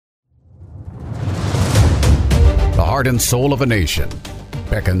heart and soul of a nation,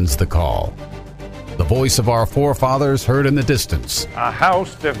 beckons the call. The voice of our forefathers heard in the distance. A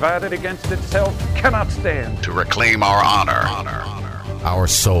house divided against itself cannot stand. To reclaim our honor, our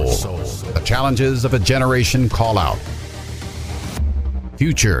soul. The challenges of a generation call out.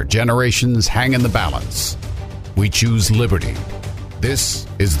 Future generations hang in the balance. We choose liberty. This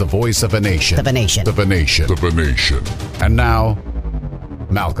is the voice of a nation. Of a nation. Of a nation. Of a nation. And now,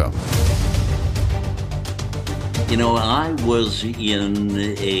 Malcolm. You know, I was in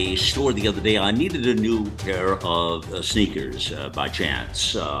a store the other day. I needed a new pair of sneakers by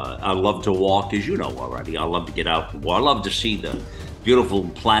chance. I love to walk, as you know already. I love to get out. Well, I love to see the beautiful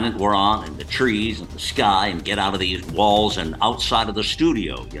planet we're on and the trees and the sky and get out of these walls and outside of the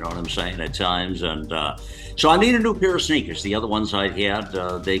studio, you know what I'm saying, at times. And so I need a new pair of sneakers. The other ones I had,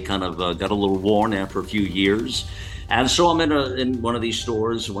 they kind of got a little worn after a few years. And so I'm in one of these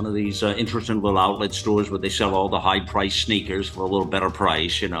stores, one of these interesting little outlet stores where they sell all the high-priced sneakers for a little better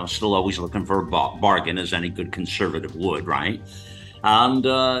price, you know, still always looking for a bargain, as any good conservative would, right? And,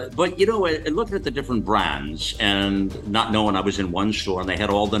 but, you know, looking at the different brands and not knowing I was in one store and they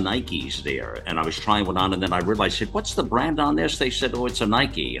had all the Nikes there. And I was trying one on and then I realized, I said, what's the brand on this? They said, oh, it's a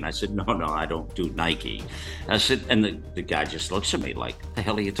Nike. And I said, no, I don't do Nike. I said, and the guy just looks at me like, what the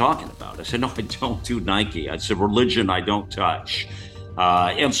hell are you talking about? I said, no, I don't do Nike. I said, religion, I don't touch.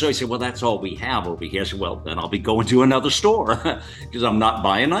 And so he said, well, that's all we have over here. I said, well, then I'll be going to another store because I'm not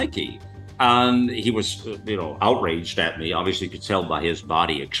buying Nike. And he was, you know, outraged at me. Obviously, you could tell by his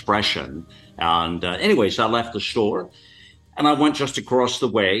body expression. And anyways, I left the store and I went just across the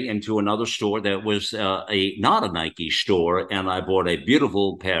way into another store that was not a Nike store. And I bought a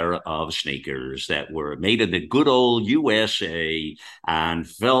beautiful pair of sneakers that were made in the good old USA and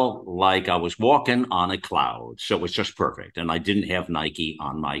felt like I was walking on a cloud. So it was just perfect. And I didn't have Nike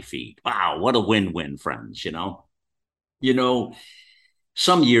on my feet. Wow, what a win-win, friends, you know? You know,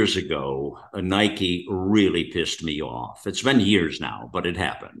 some years ago, Nike really pissed me off. It's been years now, but it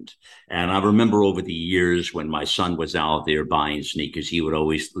happened. And I remember over the years when my son was out there buying sneakers, he would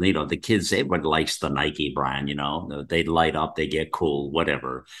always, you know, the kids, everyone likes the Nike brand, you know, they light up, they get cool,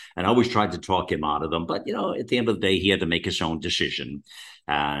 whatever. And I always tried to talk him out of them. But, you know, at the end of the day, he had to make his own decision.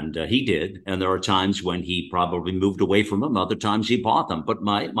 And he did. And there are times when he probably moved away from them. Other times he bought them. But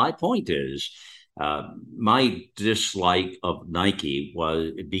my point is, my dislike of Nike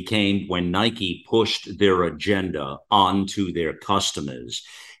became when Nike pushed their agenda onto their customers.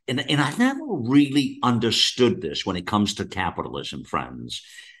 And I never really understood this when it comes to capitalism, friends,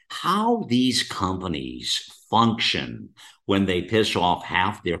 how these companies function when they piss off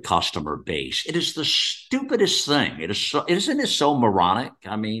half their customer base. It is the stupidest thing. Isn't it so moronic?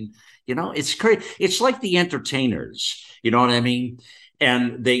 I mean, you know, it's crazy. It's like the entertainers, you know what I mean?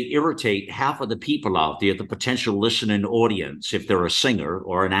 And they irritate half of the people out there, the potential listening audience, if they're a singer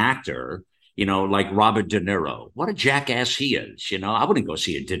or an actor, you know, like Robert De Niro. What a jackass he is, you know. I wouldn't go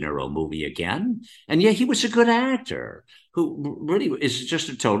see a De Niro movie again. And yeah, he was a good actor who really is just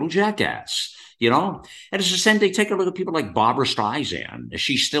a total jackass, you know. And it's the same, they take a look at people like Barbara Streisand. Is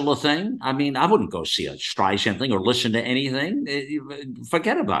she still a thing? I mean, I wouldn't go see a Streisand thing or listen to anything.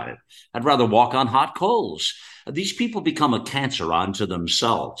 Forget about it. I'd rather walk on hot coals. These people become a cancer unto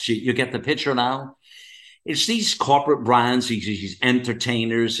themselves. You get the picture now? It's these corporate brands, these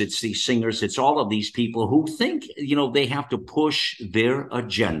entertainers, it's these singers, it's all of these people who think, you know, they have to push their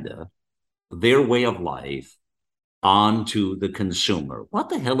agenda, their way of life onto the consumer. What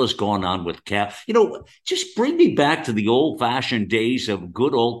the hell is going on with you know, just bring me back to the old-fashioned days of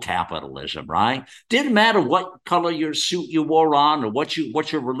good old capitalism, right? Didn't matter what color your suit you wore on or what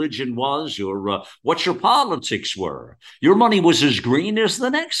your religion was or what your politics were. Your money was as green as the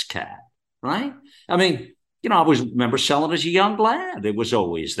next cat, right? I mean, you know, I always remember selling as a young lad. It was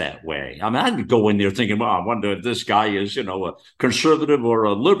always that way. I mean, I'd go in there thinking, well, I wonder if this guy is, you know, a conservative or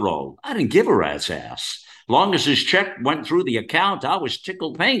a liberal. I didn't give a rat's ass. Long as his check went through the account, I was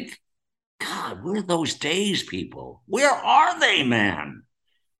tickled pink. God, where are those days, people? Where are they, man?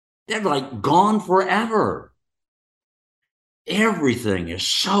 They're like gone forever. Everything is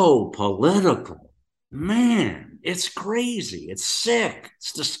so political. Man, it's crazy. It's sick.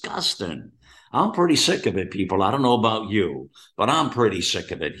 It's disgusting. I'm pretty sick of it, people. I don't know about you, but I'm pretty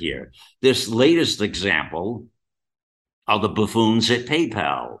sick of it here. This latest example of the buffoons at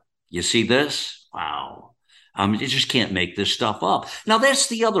PayPal. You see this? Wow. You just can't make this stuff up. Now, that's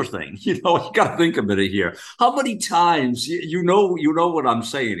the other thing. You know, you got to think a minute here. How many times, you know what I'm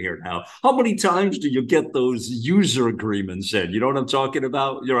saying here now. How many times do you get those user agreements in? You know what I'm talking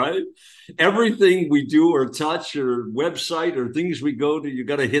about? You're right. Everything we do or touch or website or things we go to, you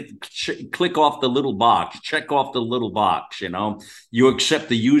got to hit click off the little box, check off the little box, you accept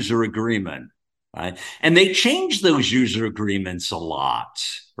the user agreement, right? And they change those user agreements a lot,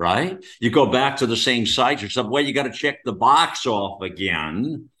 right? You go back to the same site or something, well, you got to check the box off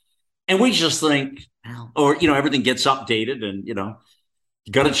again. And we just think, or, everything gets updated and, you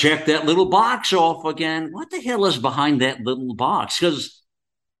got to check that little box off again. What the hell is behind that little box? Because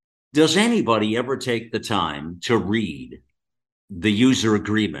does anybody ever take the time to read the user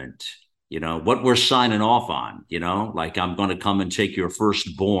agreement? What we're signing off on, like I'm going to come and take your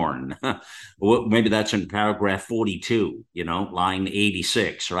firstborn. Well, maybe that's in paragraph 42, line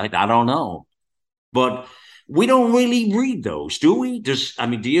 86, right? I don't know. But we don't really read those, do we?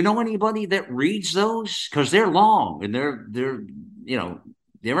 Do you know anybody that reads those? Because they're long and they're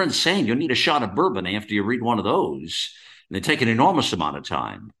insane. You need a shot of bourbon after you read one of those. And they take an enormous amount of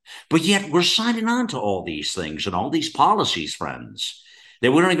time. But yet we're signing on to all these things and all these policies, friends,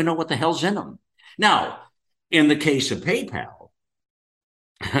 that we don't even know what the hell's in them. Now, in the case of PayPal,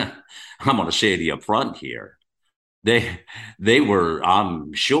 I'm going to say it up front here. They were,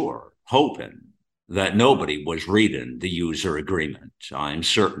 I'm sure, hoping that nobody was reading the user agreement. I'm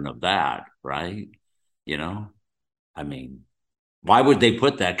certain of that, right? Why would they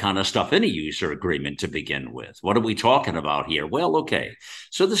put that kind of stuff in a user agreement to begin with? What are we talking about here? Well, okay.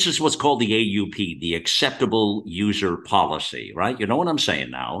 So this is what's called the AUP, the Acceptable User Policy, right? You know what I'm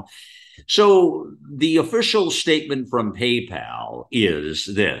saying now? So the official statement from PayPal is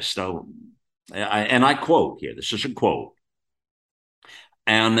this. So, and I quote here, this is a quote.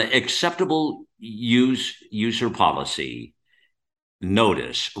 An acceptable user policy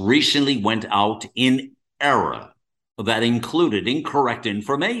notice recently went out in error that included incorrect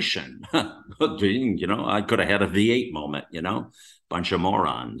information. I could have had a V8 moment, bunch of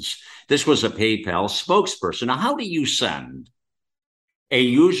morons. This was a PayPal spokesperson. Now, how do you send a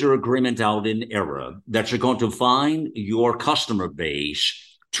user agreement out in error that you're going to fine your customer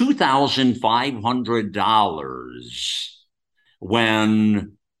base $2,500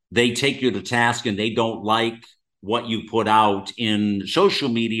 when they take you to task and they don't like what you put out in social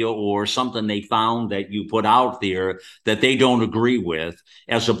media or something they found that you put out there that they don't agree with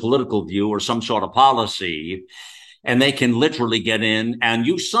as a political view or some sort of policy? And they can literally get in and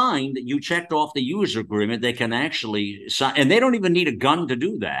you checked off the user agreement. They can actually sign, and they don't even need a gun to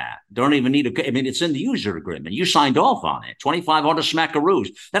do that. It's in the user agreement. You signed off on it. 2,500 smackaroos.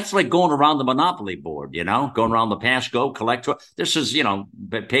 That's like going around the Monopoly board, going around the pass, go, collect. This is,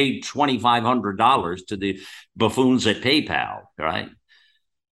 paid $2,500 to the buffoons at PayPal, right?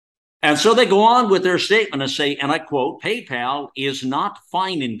 And so they go on with their statement and say, and I quote, PayPal is not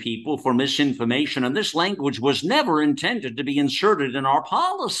fining people for misinformation, and this language was never intended to be inserted in our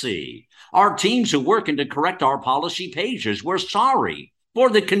policy. Our teams are working to correct our policy pages. We're sorry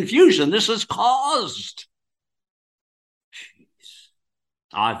for the confusion this has caused. Jeez.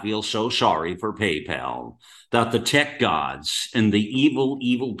 I feel so sorry for PayPal that the tech gods and the evil,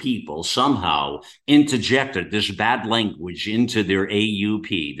 evil people somehow interjected this bad language into their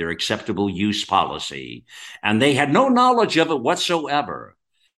AUP, their acceptable use policy, and they had no knowledge of it whatsoever.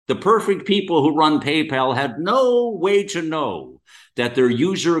 The perfect people who run PayPal had no way to know that their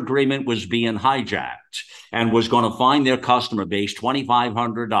user agreement was being hijacked and was going to fine their customer base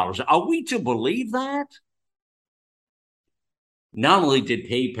 $2,500. Are we to believe that? Not only did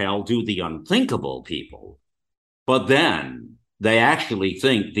PayPal do the unthinkable, people, but then they actually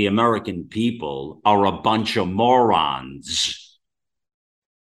think the American people are a bunch of morons.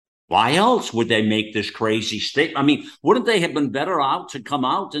 Why else would they make this crazy statement? Wouldn't they have been better out to come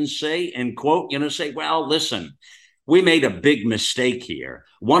out and say, and quote, say, well, listen, we made a big mistake here.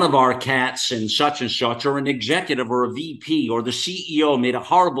 One of our cats in such and such, or an executive or a VP or the CEO made a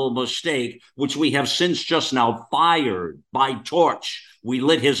horrible mistake, which we have since just now fired by torch. We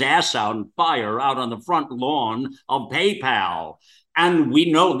lit his ass out in fire out on the front lawn of PayPal. And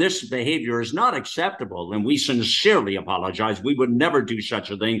we know this behavior is not acceptable. And we sincerely apologize. We would never do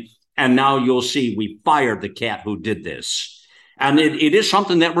such a thing. And now you'll see we fired the cat who did this. And it is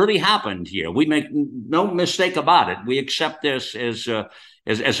something that really happened here. We make no mistake about it. We accept this as a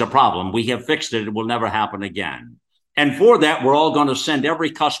problem. We have fixed it. It will never happen again. And for that, we're all going to send every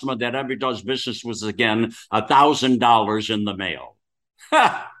customer that ever does business with us again $1,000 in the mail.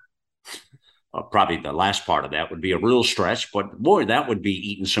 Probably the last part of that would be a real stretch, but boy, that would be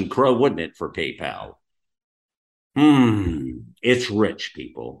eating some crow, wouldn't it, for PayPal? It's rich,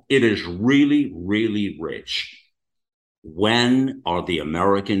 people. It is really, really rich. When are the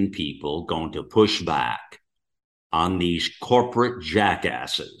American people going to push back on these corporate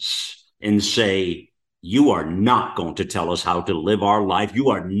jackasses and say, You are not going to tell us how to live our life. You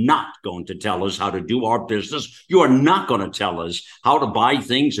are not going to tell us how to do our business. You are not going to tell us how to buy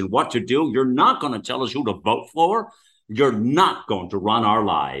things and what to do. You're not going to tell us who to vote for. You're not going to run our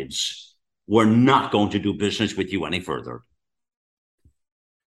lives. We're not going to do business with you any further.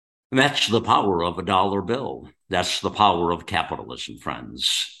 And that's the power of a dollar bill. That's the power of capitalism,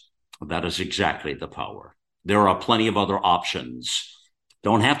 friends. That is exactly the power. There are plenty of other options.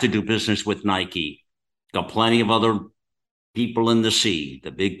 Don't have to do business with Nike. Got plenty of other people in the sea,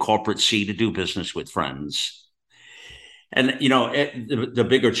 the big corporate sea, to do business with, friends. And, the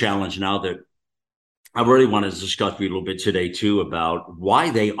bigger challenge now that I really want to discuss with you a little bit today, too, about why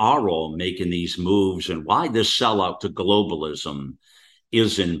they are all making these moves and why this sellout to globalism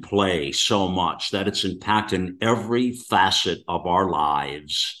is in play so much, that it's impacting every facet of our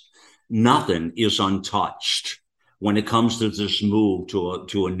lives. Nothing is untouched when it comes to this move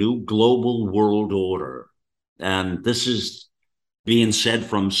to a new global world order. And this is being said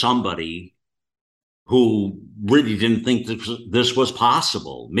from somebody who really didn't think this was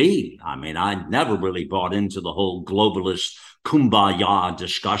possible. Me, I never really bought into the whole globalist kumbaya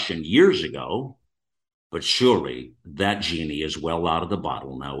discussion years ago. But surely that genie is well out of the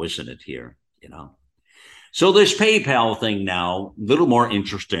bottle now, isn't it, here? So this PayPal thing now, a little more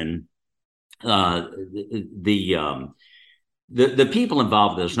interesting. The people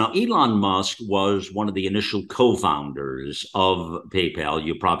involved in this. Now, Elon Musk was one of the initial co-founders of PayPal.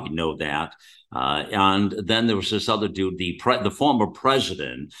 You probably know that. And then there was this other dude, the former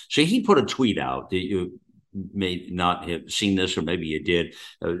president. So he put a tweet out. You may not have seen this, or maybe you did,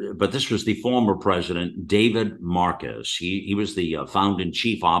 but this was the former president, David Marcus. He was the founding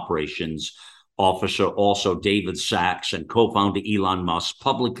chief operations officer. Also, David Sachs and co-founder Elon Musk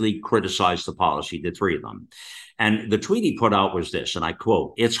publicly criticized the policy, the three of them. And the tweet he put out was this, and I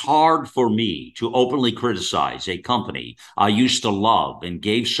quote, "It's hard for me to openly criticize a company I used to love and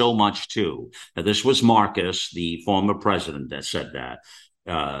gave so much to." Now, this was Marcus, the former president, that said that.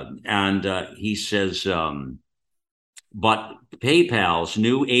 He says, but PayPal's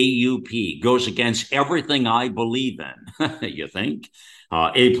new AUP goes against everything I believe in. You think?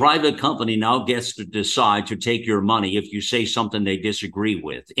 A private company now gets to decide to take your money if you say something they disagree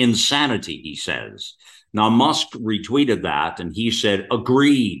with. Insanity, he says. Now, Musk retweeted that, and he said,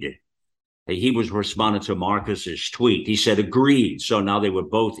 agreed. He was responding to Marcus's tweet. He said, agreed. So now they were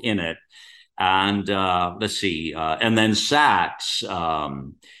both in it. And let's see. And then Sachs,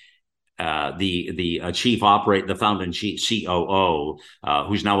 the chief operator, the founding chief COO,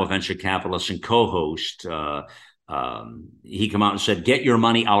 who's now a venture capitalist and co-host, he came out and said, get your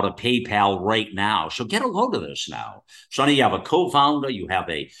money out of PayPal right now. So get a load of this now. So now you have a co-founder, you have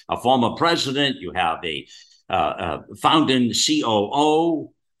a former president, you have a founding COO.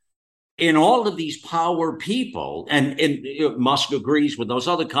 In all of these power people, and Musk agrees with those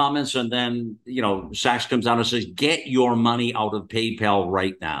other comments, and then, Sachs comes out and says, get your money out of PayPal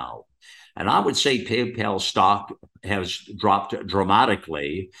right now. And I would say PayPal stock has dropped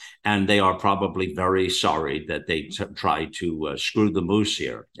dramatically, and they are probably very sorry that they tried to screw the moose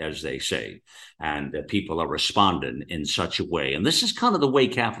here, as they say. And people are responding in such a way. And this is kind of the way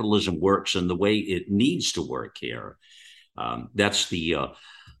capitalism works and the way it needs to work here. That's the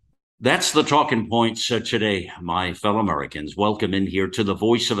talking points today, my fellow Americans. Welcome in here to the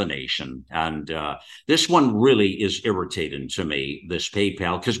Voice of a Nation. And this one really is irritating to me, this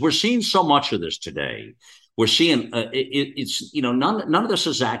PayPal, because we're seeing so much of this today. We're seeing it's none of this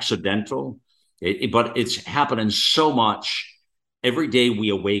is accidental, but it's happening so much. Every day we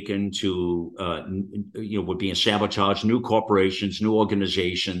awaken to, we're being sabotaged. New corporations, new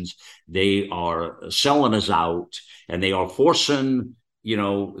organizations, they are selling us out, and they are forcing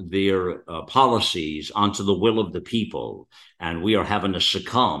their policies onto the will of the people, and we are having to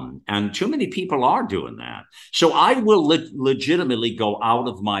succumb. And too many people are doing that. So I will legitimately go out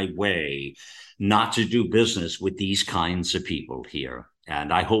of my way not to do business with these kinds of people here.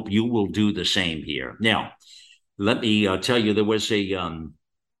 And I hope you will do the same here. Now, let me tell you, there was a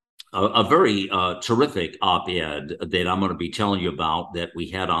very terrific op-ed that I'm going to be telling you about that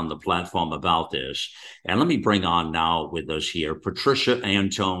we had on the platform about this. And let me bring on now with us here, Patricia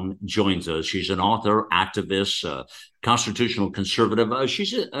Anthone joins us. She's an author, activist, constitutional conservative. I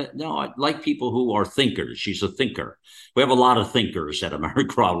like people who are thinkers. She's a thinker. We have a lot of thinkers at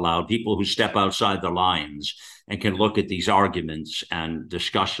America Out Loud, people who step outside the lines and can look at these arguments and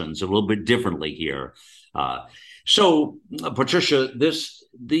discussions a little bit differently here. So, Patricia,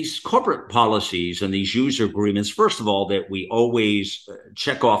 these corporate policies and these user agreements, first of all, that we always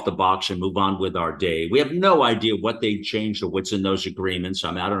check off the box and move on with our day. We have no idea what they've changed or what's in those agreements.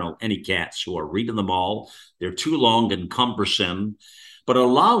 I mean, I don't know any cats who are reading them all. They're too long and cumbersome, but it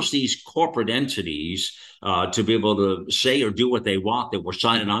allows these corporate entities to be able to say or do what they want, that we're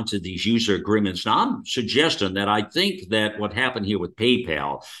signing on to these user agreements. Now, I'm suggesting that I think that what happened here with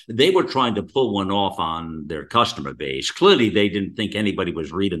PayPal, they were trying to pull one off on their customer base. Clearly, they didn't think anybody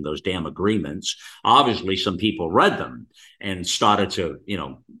was reading those damn agreements. Obviously, some people read them and started to,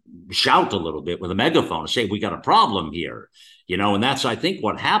 shout a little bit with a megaphone and say, we got a problem here. And that's, I think,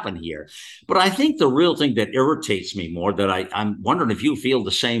 what happened here. But I think the real thing that irritates me more, that I'm wondering if you feel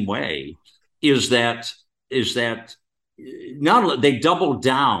the same way, is that not only they doubled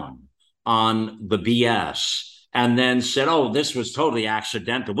down on the BS and then said, oh, this was totally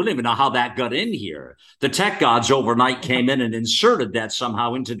accidental. We don't even know how that got in here. The tech gods overnight came in and inserted that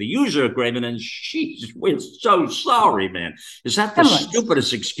somehow into the user agreement. And we're so sorry, man. Is that the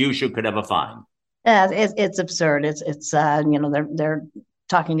stupidest excuse you could ever find? It's absurd. They're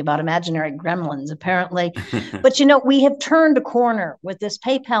talking about imaginary gremlins, apparently. But, we have turned a corner with this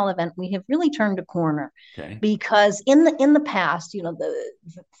PayPal event. We have really turned a corner because in the past, the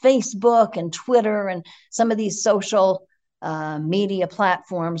Facebook and Twitter and some of these social media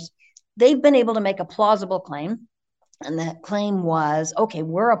platforms, they've been able to make a plausible claim. And that claim was, okay,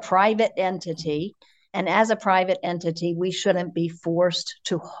 we're a private entity. And as a private entity, we shouldn't be forced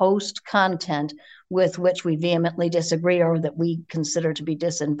to host content with which we vehemently disagree or that we consider to be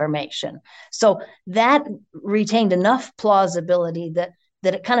disinformation. So that retained enough plausibility that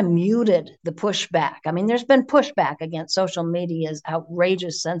it kind of muted the pushback. I mean, there's been pushback against social media's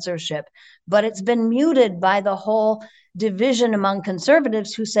outrageous censorship, but it's been muted by the whole division among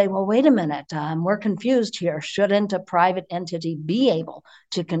conservatives who say, well, wait a minute, we're confused here. Shouldn't a private entity be able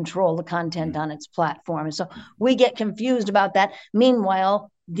to control the content on its platform? And so we get confused about that. Meanwhile,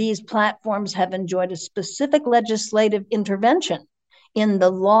 these platforms have enjoyed a specific legislative intervention in the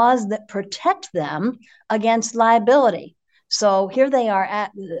laws that protect them against liability. So here they are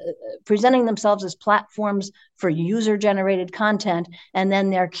presenting themselves as platforms for user-generated content, and then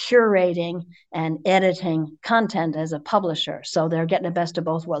they're curating and editing content as a publisher. So they're getting the best of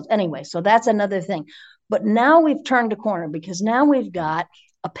both worlds. Anyway, so that's another thing. But now we've turned a corner because now we've got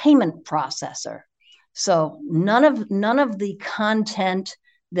a payment processor. So none of the content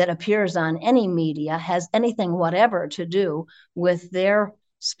that appears on any media has anything whatever to do with their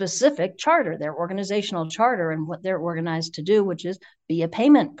specific charter, their organizational charter, and what they're organized to do, which is be a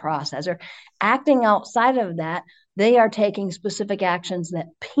payment processor. Acting outside of that, they are taking specific actions that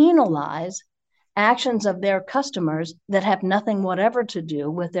penalize actions of their customers that have nothing whatever to do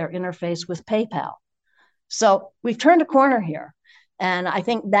with their interface with PayPal. So we've turned a corner here. And I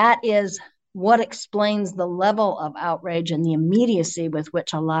think that is what explains the level of outrage and the immediacy with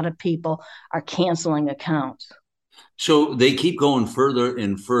which a lot of people are canceling accounts. So they keep going further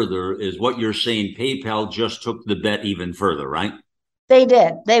and further. Is what you're saying? PayPal just took the bet even further, right? They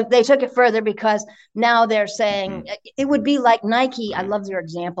did. They took it further because now they're saying it would be like Nike. I love your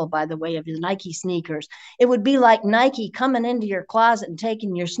example, by the way, of the Nike sneakers. It would be like Nike coming into your closet and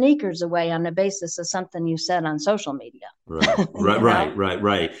taking your sneakers away on the basis of something you said on social media.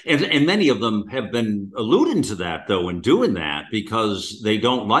 Right. And many of them have been alluding to that, though, and doing that because they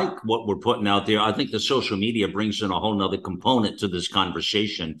don't like what we're putting out there. I think the social media brings in a whole nother component to this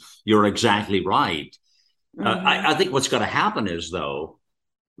conversation. You're exactly right. I think what's going to happen is, though,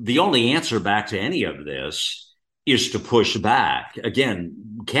 the only answer back to any of this is to push back. Again,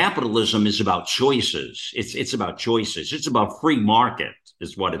 capitalism is about choices. It's about choices. It's about free market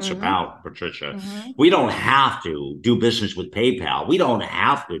is what it's about, Patricia. We don't have to do business with PayPal. We don't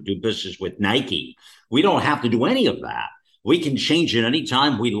have to do business with Nike. We don't have to do any of that. We can change it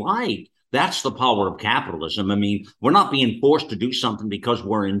anytime we like. That's the power of capitalism. I mean, we're not being forced to do something because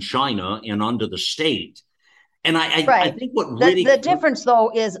we're in China and under the state. And I think what really the difference,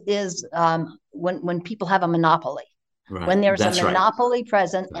 though, is when people have a monopoly, when there's a monopoly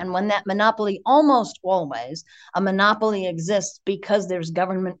present, and when that monopoly, almost always a monopoly exists because there's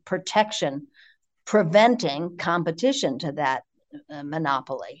government protection preventing competition to that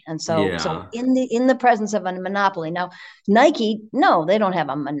monopoly. And so in the presence of a monopoly, now Nike, no, they don't have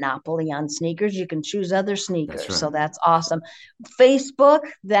a monopoly on sneakers. You can choose other sneakers. So that's awesome. Facebook,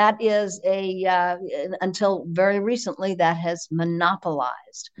 that is until very recently, that has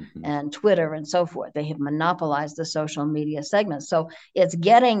monopolized, and Twitter and so forth. They have monopolized the social media segment. So it's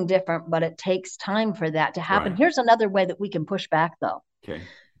getting different, but it takes time for that to happen. Here's another way that we can push back, though.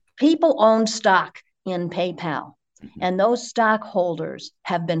 People own stock in PayPal. And those stockholders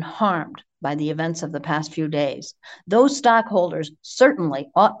have been harmed by the events of the past few days. Those stockholders certainly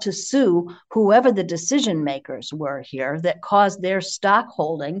ought to sue whoever the decision makers were here that caused their stock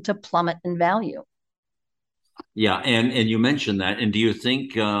holding to plummet in value. Yeah, and you mentioned that. And do you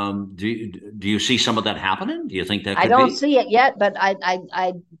think do you see some of that happening? Do you think that could be? I don't see it yet, but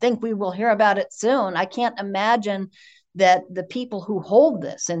I think we will hear about it soon. I can't imagine that the people who hold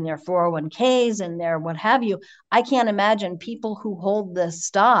this in their 401ks and their what have you, I can't imagine people who hold this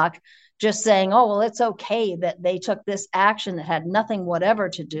stock just saying, oh, well, it's okay that they took this action that had nothing whatever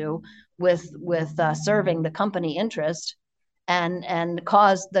to do with serving the company interest and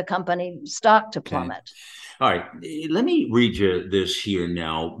caused the company stock to plummet. Okay. All right, let me read you this here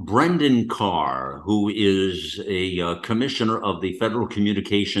now. Brendan Carr, who is a commissioner of the Federal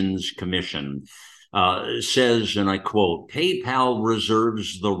Communications Commission, says, and I quote, PayPal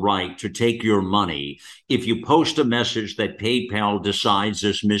reserves the right to take your money if you post a message that PayPal decides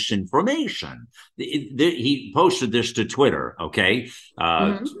is misinformation. He posted this to Twitter, okay?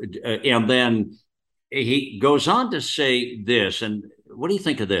 And then he goes on to say this, and what do you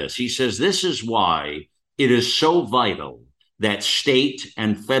think of this? He says, this is why it is so vital that state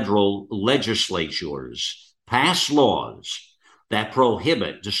and federal legislatures pass laws that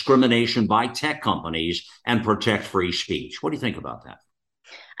prohibit discrimination by tech companies and protect free speech. What do you think about that?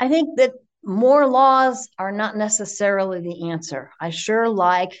 I think that more laws are not necessarily the answer. I sure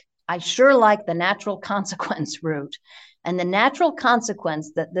like the natural consequence route. And the natural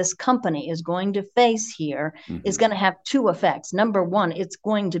consequence that this company is going to face here is going to have two effects. Number one, it's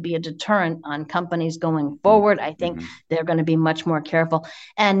going to be a deterrent on companies going forward. I think they're going to be much more careful.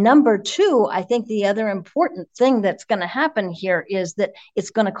 And number two, I think the other important thing that's going to happen here is that it's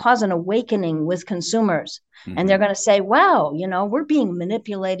going to cause an awakening with consumers. And they're going to say, wow, we're being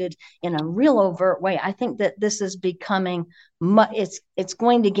manipulated in a real overt way. I think that this is becoming, it's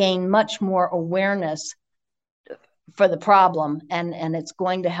going to gain much more awareness for the problem, and it's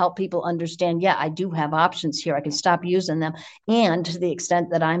going to help people understand, I do have options here. I can stop using them. And to the extent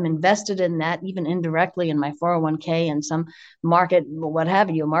that I'm invested in that, even indirectly in my 401k and some market, what have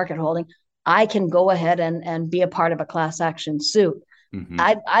you, market holding, I can go ahead and be a part of a class action suit.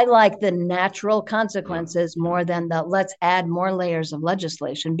 I like the natural consequences more than the let's add more layers of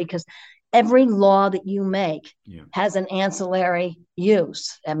legislation, because every law that you make has an ancillary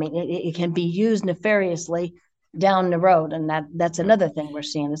use. I mean, it can be used nefariously down the road, and that's another thing we're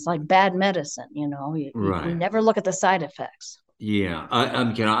seeing. It's like bad medicine, you never look at the side effects. Yeah,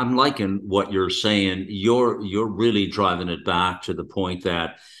 I'm liking what you're saying. You're really driving it back to the point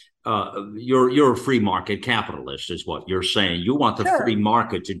that you're a free market capitalist, is what you're saying. You want the free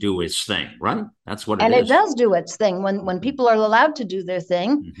market to do its thing, right? That's what it is. And it does do its thing. When people are allowed to do their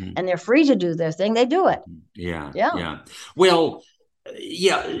thing and they're free to do their thing, they do it. Yeah. Well,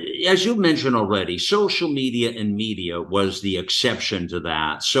 as you mentioned already, social media and media was the exception to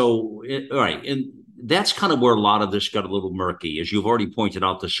that. So, all right, and that's kind of where a lot of this got a little murky, as you've already pointed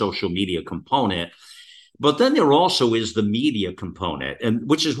out, the social media component. But then there also is the media component, and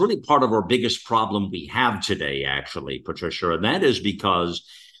which is really part of our biggest problem we have today, actually, Patricia, and that is because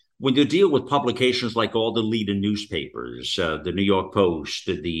when you deal with publications like all the leading newspapers, the New York Post,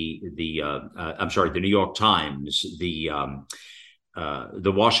 the New York Times,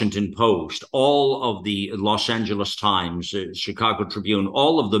 the Washington Post, all of the Los Angeles Times, Chicago Tribune,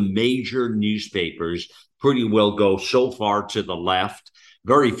 all of the major newspapers pretty well go so far to the left.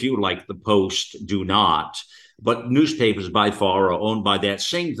 Very few, like the Post, do not. But newspapers by far are owned by that.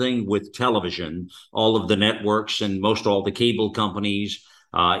 Same thing with television. All of the networks and most all the cable companies,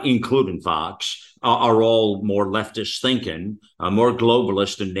 including Fox, are all more leftist thinking, more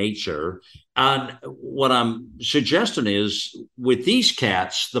globalist in nature. And what I'm suggesting is, with these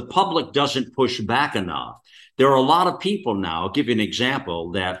cats, the public doesn't push back enough. There are a lot of people now, I'll give you an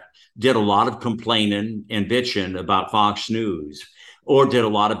example, that did a lot of complaining and bitching about Fox News, or did a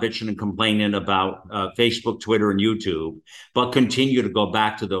lot of bitching and complaining about Facebook, Twitter, and YouTube, but continue to go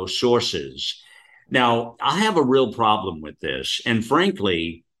back to those sources. Now, I have a real problem with this. And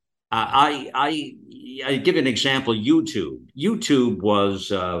frankly, I give an example. YouTube was,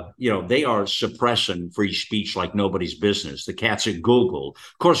 they are suppressing free speech like nobody's business. The cats at Google.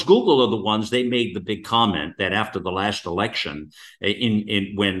 Of course, Google are the ones, they made the big comment that after the last election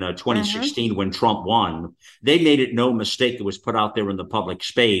when 2016, when Trump won, they made it no mistake. It was put out there in the public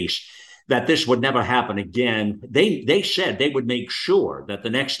space that this would never happen again. They said they would make sure that the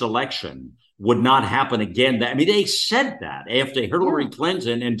next election would not happen again. I mean, they said that after Hillary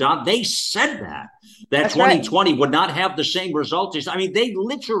Clinton and Don, they said that 2020 would not have the same results. I mean, they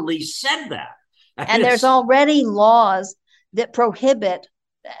literally said that. And there's already laws that prohibit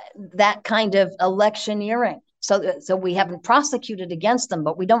that kind of electioneering. So we haven't prosecuted against them,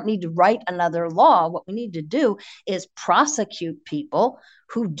 but we don't need to write another law. What we need to do is prosecute people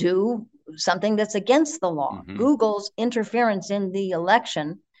who do something that's against the law. Mm-hmm. Google's interference in the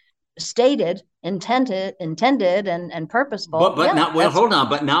election, stated, intended, and purposeful. But now, well, hold on.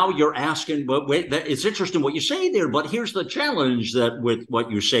 But now you're asking. But wait, it's interesting what you say there. But here's the challenge that with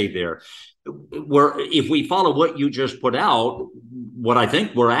what you say there. Where if we follow what you just put out, what I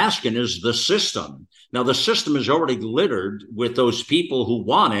think we're asking is the system. Now, the system is already littered with those people who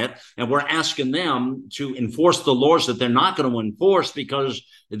want it, and we're asking them to enforce the laws that they're not going to enforce because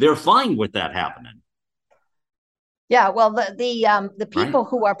they're fine with that happening. Yeah, well, the people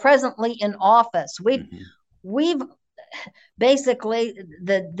who are presently in office, we've basically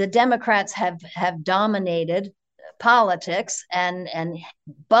the Democrats have dominated politics, and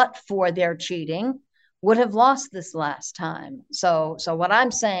but for their cheating, would have lost this last time. So what I'm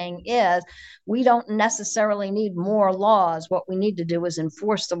saying is we don't necessarily need more laws. What we need to do is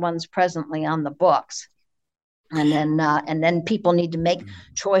enforce the ones presently on the books. And then people need to make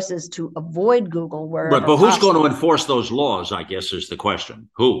choices to avoid Google wherever but who's going to enforce those laws, I guess, is the question.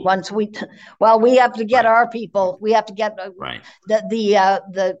 Who? Once we have to get our people. We have to get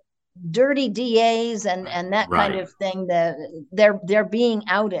the dirty DAs and that kind of thing. They're being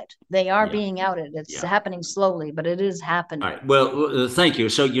outed. They are being outed. It's happening slowly, but it is happening. All right. Well, thank you.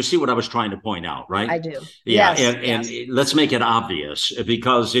 So you see what I was trying to point out, right? I do. Yeah, yes, and let's make it obvious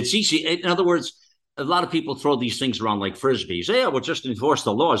because it's easy. In other words, a lot of people throw these things around like frisbees. Yeah, we'll just enforce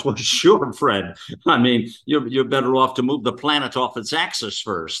the laws. Well, sure, Fred. I mean, you're better off to move the planet off its axis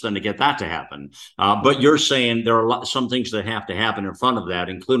first than to get that to happen. But you're saying there are some things that have to happen in front of that,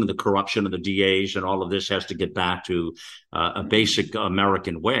 including the corruption of the DAs, and all of this has to get back to a basic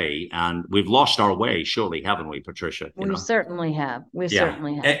American way. And we've lost our way, surely, haven't we, Patricia? We certainly have.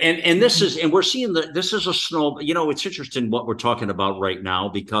 Certainly have. And this is, and we're seeing that this is a snow. You know, it's interesting what we're talking about right now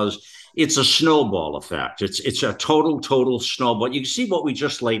because it's a snowball effect. It's a total snowball. You can see what we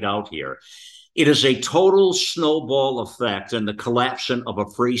just laid out here. It is a total snowball effect, and the collapse of a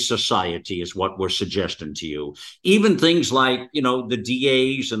free society is what we're suggesting to you. Even things like, the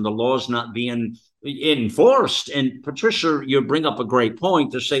DAs and the laws not being enforced. And Patricia, you bring up a great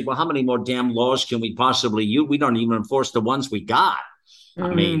point to say, well, how many more damn laws can we possibly use? We don't even enforce the ones we got. Mm-hmm.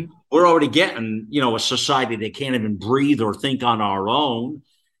 I mean, we're already getting, a society that can't even breathe or think on our own.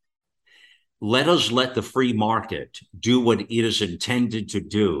 Let us let the free market do what it is intended to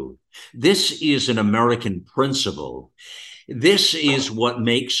do. This is an American principle. This is what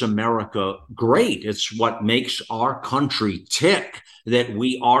makes America great. It's what makes our country tick, that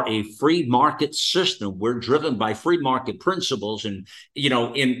we are a free market system. We're driven by free market principles. And,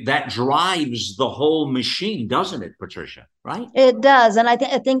 that drives the whole machine, doesn't it, Patricia? Right? It does. And I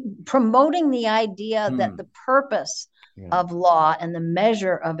think promoting the idea that the purpose of law and the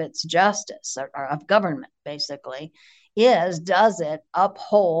measure of its justice, or of government, basically, does it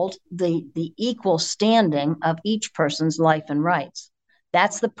uphold the equal standing of each person's life and rights?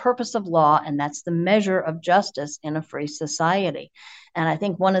 That's the purpose of law, and that's the measure of justice in a free society. And I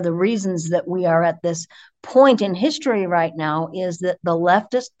think one of the reasons that we are at this point in history right now is that the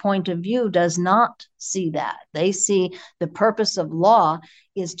leftist point of view does not see that. They see the purpose of law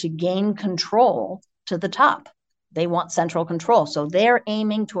is to gain control to the top. They want central control. So they're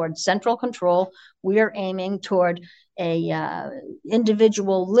aiming toward central control. We're aiming toward a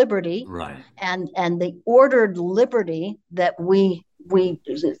individual liberty, right? And the ordered liberty that we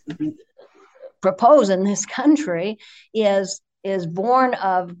propose in this country is born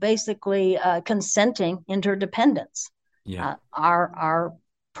of basically consenting interdependence. Yeah. Our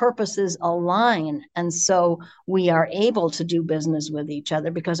purposes align, and so we are able to do business with each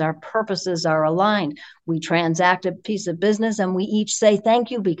other because our purposes are aligned. We transact a piece of business and we each say thank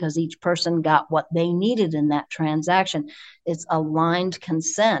you because each person got what they needed in that transaction. It's aligned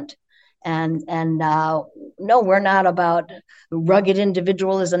consent. And no, we're not about rugged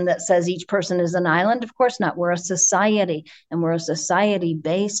individualism that says each person is an island. Of course not. We're a society, and we're a society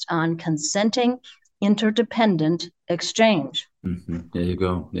based on consenting interdependent exchange. Mm-hmm. There you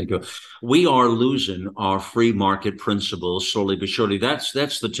go. We are losing our free market principles slowly but surely. That's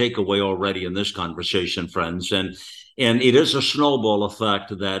the takeaway already in this conversation, friends. And it is a snowball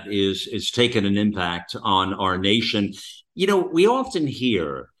effect that is taking an impact on our nation. We often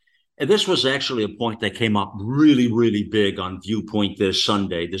hear, and this was actually a point that came up really, really big on Viewpoint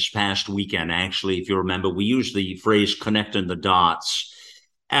this past weekend, actually, if you remember, we used the phrase connecting the dots.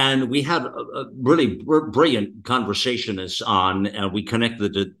 And we had a really brilliant conversationists on, and we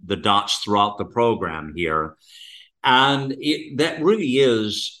connected the dots throughout the program here. And that really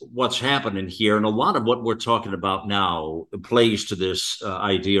is what's happening here. And a lot of what we're talking about now plays to this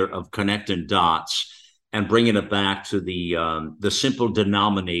idea of connecting dots and bringing it back to the simple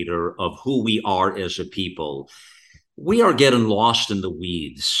denominator of who we are as a people. We are getting lost in the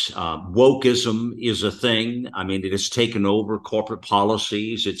weeds. Wokeism is a thing. I mean, it has taken over corporate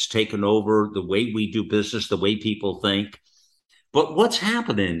policies. It's taken over the way we do business, the way people think. But what's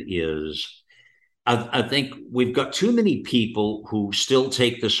happening is, I think we've got too many people who still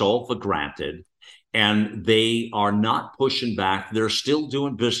take this all for granted, and they are not pushing back. They're still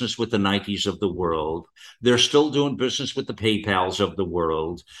doing business with the Nikes of the world. They're still doing business with the PayPals of the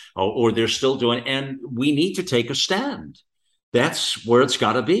world, or they're still doing, and we need to take a stand. That's where it's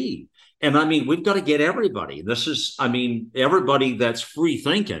got to be. And I mean, we've got to get everybody. Everybody that's free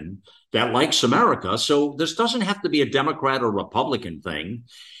thinking, that likes America. So this doesn't have to be a Democrat or Republican thing.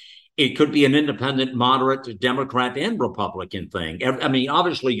 It could be an independent, moderate, Democrat and Republican thing. I mean,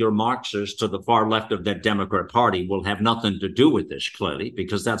 obviously, your Marxists to the far left of that Democrat Party will have nothing to do with this, clearly,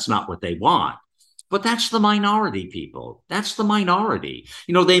 because that's not what they want. But that's the minority, people. That's the minority.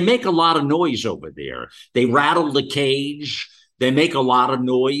 You know, they make a lot of noise over there. They rattle the cage. They make a lot of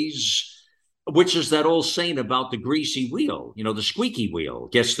noise, which is that old saying about the greasy wheel. You know, the squeaky wheel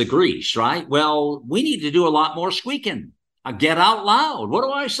gets the grease, right? Well, we need to do a lot more squeaking. Get out loud. What do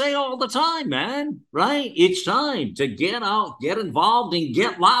I say all the time, man? Right? It's time to get out, get involved, and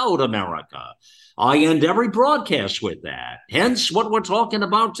get loud, America. I end every broadcast with that. Hence what we're talking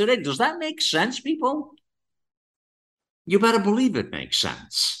about today. Does that make sense, people? You better believe it makes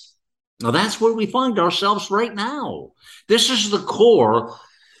sense. Now, that's where we find ourselves right now. This is the core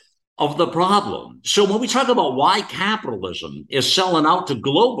of the problem. So when we talk about why capitalism is selling out to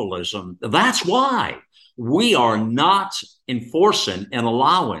globalism, that's why. We are not enforcing and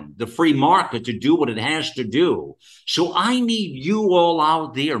allowing the free market to do what it has to do. So I need you all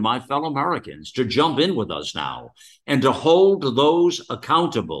out there, my fellow Americans, to jump in with us now and to hold those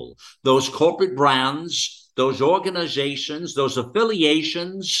accountable, those corporate brands, those organizations, those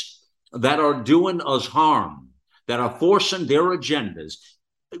affiliations that are doing us harm, that are forcing their agendas.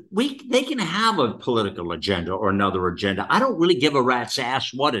 They can have a political agenda or another agenda. I don't really give a rat's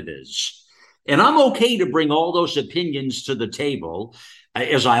ass what it is. And I'm okay to bring all those opinions to the table,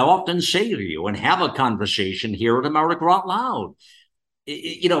 as I often say to you, and have a conversation here at America Out Loud.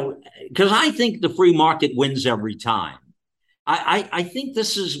 You know, because I think the free market wins every time. I think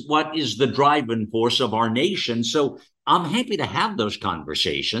this is what is the driving force of our nation. So I'm happy to have those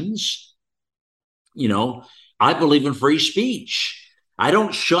conversations. You know, I believe in free speech. I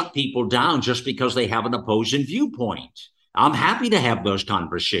don't shut people down just because they have an opposing viewpoint. I'm happy to have those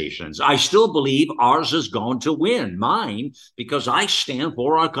conversations. I still believe ours is going to win, mine, because I stand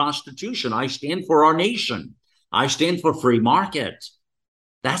for our Constitution. I stand for our nation. I stand for free market.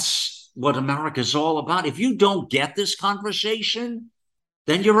 That's what America's all about. If you don't get this conversation,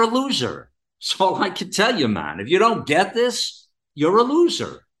 then you're a loser. That's all I can tell you, man. If you don't get this, you're a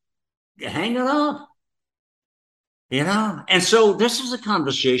loser. Hang it up. You know, and so this is a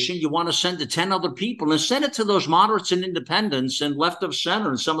conversation you want to send to 10 other people and send it to those moderates and independents and left of center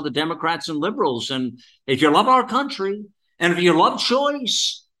and some of the Democrats and liberals. And if you love our country, and if you love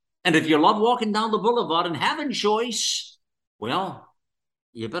choice, and if you love walking down the boulevard and having choice, well,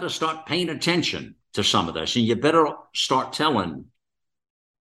 you better start paying attention to some of this. And you better start telling,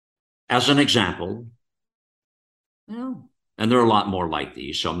 as an example, you know, and there are a lot more like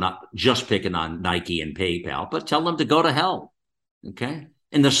these, so I'm not just picking on Nike and PayPal, but tell them to go to hell, okay?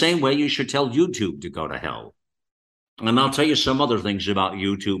 In the same way you should tell YouTube to go to hell. And I'll tell you some other things about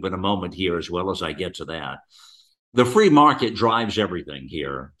YouTube in a moment here as well as I get to that. The free market drives everything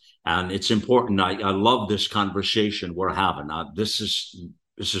here, and it's important. I love this conversation we're having. This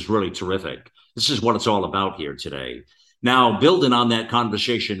is really terrific. This is what it's all about here today. Now, building on that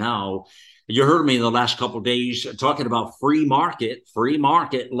conversation now, you heard me in the last couple of days talking about free market,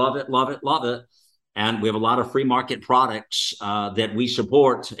 love it, love it, love it. And we have a lot of free market products that we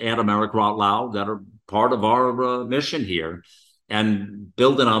support at America Out Loud that are part of our mission here. And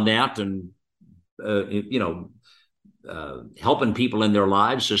building on that and, helping people in their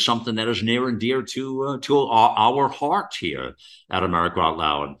lives is something that is near and dear to our heart here at America Out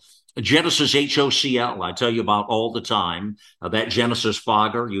Loud. Genesis HOCL, I tell you about all the time, that Genesis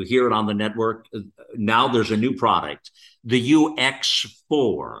fogger. You hear it on the network. Now there's a new product, the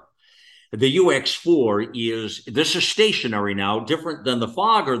UX4. The UX4 this is stationary now, different than the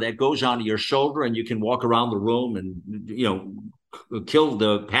fogger that goes onto your shoulder and you can walk around the room and, you know, kill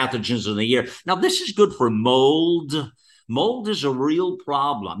the pathogens in the air. Now, this is good for mold. Mold is a real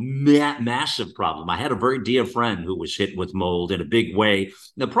problem, massive problem. I had a very dear friend who was hit with mold in a big way.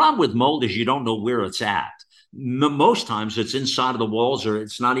 The problem with mold is you don't know where it's at. Most times it's inside of the walls, or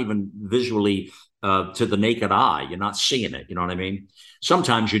it's not even visually to the naked eye. You're not seeing it. You know what I mean?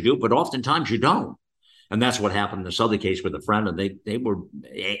 Sometimes you do, but oftentimes you don't. And that's what happened in this other case with a friend, and they were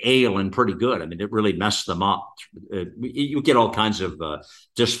ailing pretty good. I mean, it really messed them up. You get all kinds of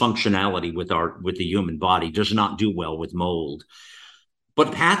dysfunctionality with the human body. It does not do well with mold.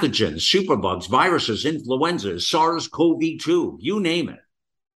 But pathogens, superbugs, viruses, influenzas, SARS-CoV-2, you name it.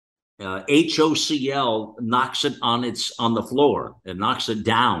 HOCl knocks it on the floor. It knocks it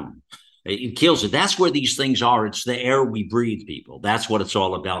down. It kills it. That's where these things are. It's the air we breathe, people. That's what it's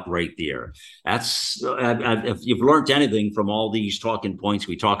all about right there. That's if you've learned anything from all these talking points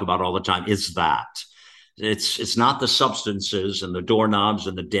we talk about all the time, it's that. It's not the substances and the doorknobs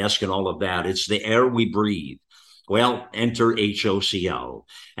and the desk and all of that. It's the air we breathe. Well, enter HOCl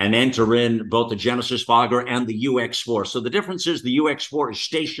and enter in both the Genesis Fogger and the UX4. So the difference is the UX4 is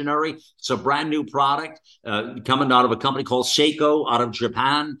stationary. It's a brand new product coming out of a company called Seiko out of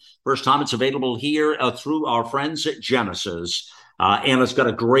Japan. First time it's available here through our friends at Genesis. And it's got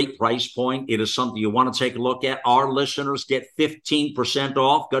a great price point. It is something you want to take a look at. Our listeners get 15%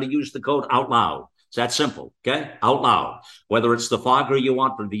 off. Got to use the code OUTLOUD. It's that simple, okay? Out loud. Whether it's the Fogger you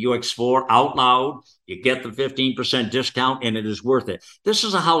want for the UX4, out loud, you get the 15% discount, and it is worth it. This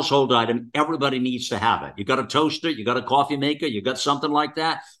is a household item. Everybody needs to have it. You got a toaster, you got a coffee maker, you got something like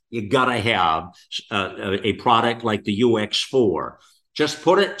that, you got to have a product like the UX4. Just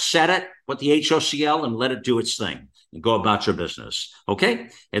put it, set it, put the HOCl, and let it do its thing. And go about your business, okay?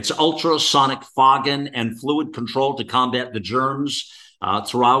 It's ultrasonic fogging and fluid control to combat the germs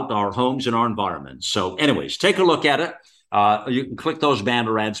throughout our homes and our environments. So anyways, take a look at it. You can click those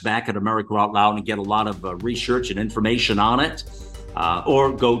banner ads back at America Out Loud and get a lot of research and information on it.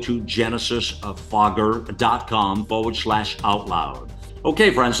 Or go to genesisfogger.com/out loud.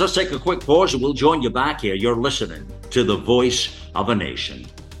 Okay, friends, let's take a quick pause and we'll join you back here. You're listening to the Voice of a Nation.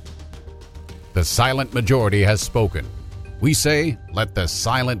 The silent majority has spoken. We say, let the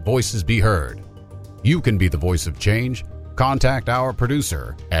silent voices be heard. You can be the voice of change. Contact our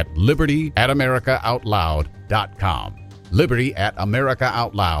producer at liberty@americaoutloud.com.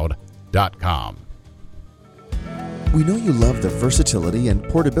 liberty@americaoutloud.com. We know you love the versatility and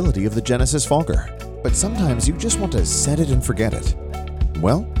portability of the Genesis Fogger, but sometimes you just want to set it and forget it.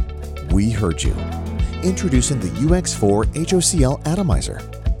 Well, we heard you. Introducing the UX4 HOCl Atomizer.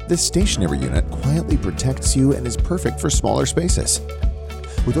 This stationary unit quietly protects you and is perfect for smaller spaces.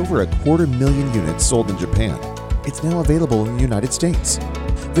 With over 250,000 units sold in Japan, it's now available in the United States.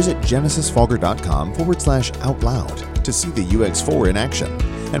 Visit genesisfogger.com/outloud to see the UX4 in action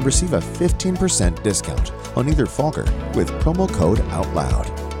and receive a 15% discount on either Fogger with promo code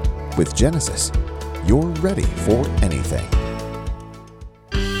OUTLOUD. With Genesis, you're ready for anything.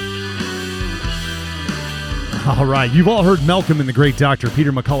 All right, you've all heard Malcolm and the great Dr.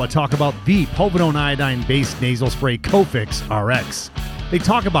 Peter McCullough talk about the povidone iodine-based nasal spray Cofix RX. They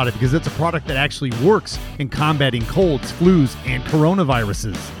talk about it because it's a product that actually works in combating colds, flus, and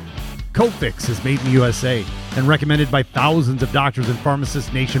coronaviruses. Cofix is made in the USA and recommended by thousands of doctors and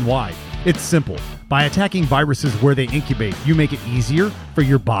pharmacists nationwide. It's simple. By attacking viruses where they incubate, you make it easier for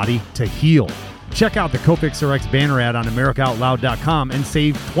your body to heal. Check out the Cofix RX banner ad on AmericaOutloud.com and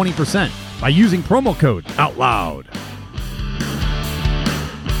save 20% by using promo code OUTLOUD.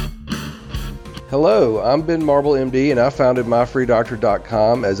 Hello, I'm Ben Marble, MD, and I founded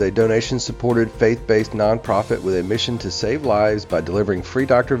MyFreeDoctor.com as a donation-supported, faith-based nonprofit with a mission to save lives by delivering free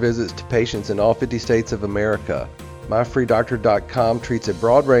doctor visits to patients in all 50 states of America. MyFreeDoctor.com treats a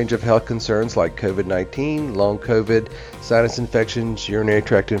broad range of health concerns like COVID-19, long COVID, sinus infections, urinary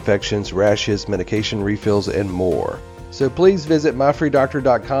tract infections, rashes, medication refills, and more. So please visit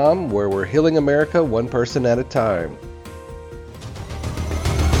MyFreeDoctor.com, where we're healing America one person at a time.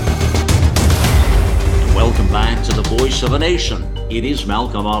 Welcome back to the Voice of a Nation. It is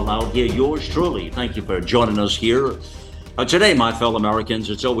Malcolm Out Loud here, yours truly. Thank you for joining us here. Today, my fellow Americans,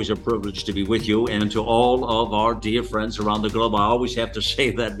 it's always a privilege to be with you, and to all of our dear friends around the globe. I always have to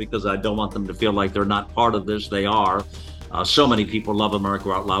say that because I don't want them to feel like they're not part of this. They are. So many people love America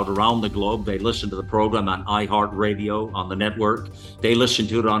Out Loud around the globe. They listen to the program on iHeartRadio, on the network. They listen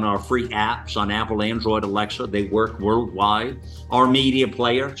to it on our free apps on Apple, Android, Alexa. They work worldwide. Our media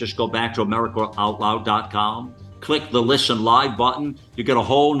player, just go back to AmericaOutloud.com. Click the Listen Live button. You get a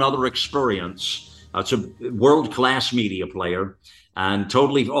whole nother experience. It's a world-class media player. And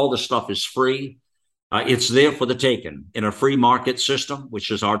totally all the stuff is free. It's there for the taking in a free market system,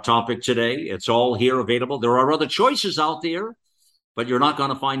 which is our topic today. It's all here available. There are other choices out there, but you're not going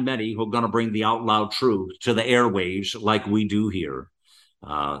to find many who are going to bring the out loud truth to the airwaves like we do here.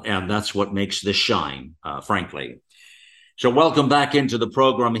 And that's what makes this shine, frankly. So welcome back into the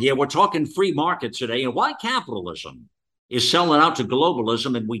program here. We're talking free market today and why capitalism is selling out to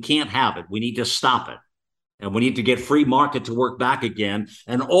globalism, and we can't have it. We need to stop it. And we need to get free market to work back again.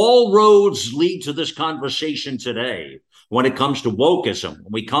 And all roads lead to this conversation today when it comes to wokeism,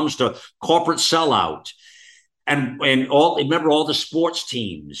 when it comes to corporate sellout, and all, remember all the sports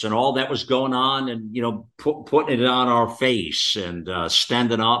teams and all that was going on, and putting it on our face and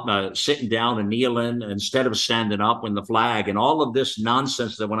standing up, sitting down and kneeling instead of standing up when the flag, and all of this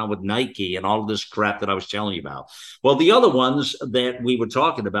nonsense that went on with Nike and all of this crap that I was telling you about. Well, the other ones that we were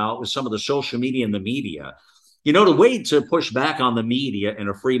talking about was some of the social media and the media. The way to push back on the media in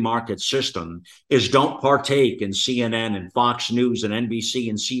a free market system is don't partake in CNN and Fox News and NBC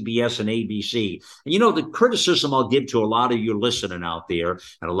and CBS and ABC. And the criticism I'll give to a lot of you listening out there,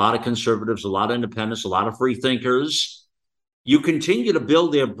 and a lot of conservatives, a lot of independents, a lot of free thinkers, you continue to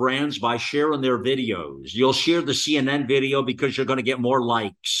build their brands by sharing their videos. You'll share the CNN video because you're going to get more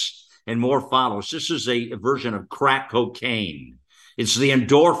likes and more follows. This is a version of crack cocaine. It's the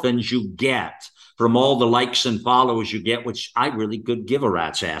endorphins you get from all the likes and follows you get, which I really could give a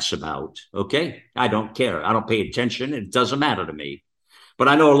rat's ass about. Okay? I don't care. I don't pay attention. It doesn't matter to me. But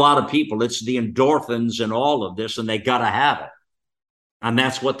I know a lot of people, it's the endorphins and all of this, and they got to have it. And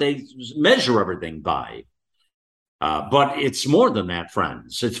that's what they measure everything by. But it's more than that,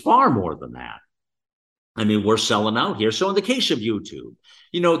 friends. It's far more than that. I mean, we're selling out here. So in the case of YouTube,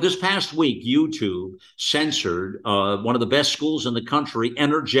 this past week, YouTube censored one of the best schools in the country,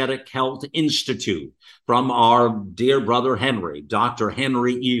 Energetic Health Institute, from our dear brother Henry, Dr.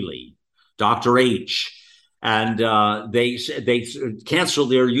 Henry Ely, Dr. H. And they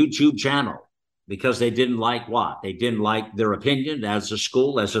canceled their YouTube channel because they didn't like what? They didn't like their opinion as a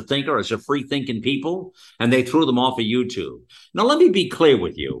school, as a thinker, as a free-thinking people, and they threw them off of YouTube. Now, let me be clear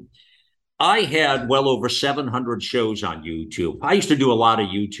with you. I had well over 700 shows on YouTube. I used to do a lot of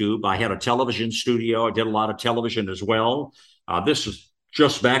YouTube. I had a television studio. I did a lot of television as well. This is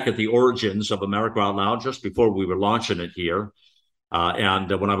just back at the origins of America Out Loud, just before we were launching it here.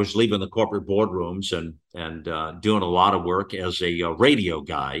 And when I was leaving the corporate boardrooms and doing a lot of work as a radio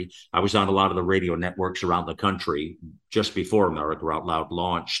guy, I was on a lot of the radio networks around the country just before America Out Loud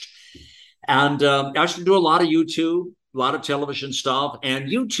launched. And I used to do a lot of YouTube, a lot of television stuff, and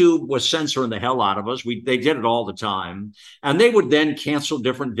YouTube was censoring the hell out of us. They did it all the time, and they would then cancel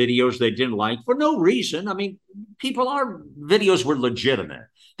different videos they didn't like for no reason. I mean, our videos were legitimate.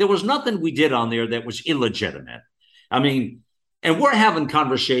 There was nothing we did on there that was illegitimate. I mean, and we're having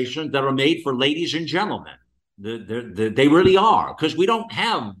conversations that are made for ladies and gentlemen. They really are, because we don't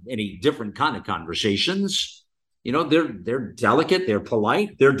have any different kind of conversations. They're delicate, they're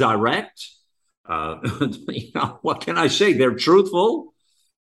polite, they're direct. What can I say? They're truthful.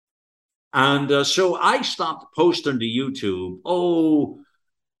 And so I stopped posting to YouTube.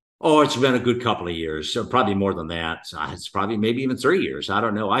 It's been a good couple of years, so probably more than that. It's probably maybe even 3 years. I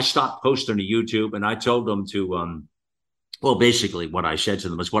don't know. I stopped posting to YouTube, and I told them to, basically what I said to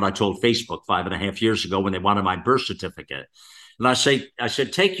them is what I told Facebook 5.5 years ago when they wanted my birth certificate. And I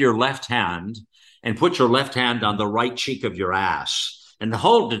said, take your left hand and put your left hand on the right cheek of your ass and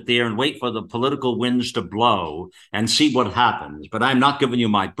hold it there and wait for the political winds to blow and see what happens. But I'm not giving you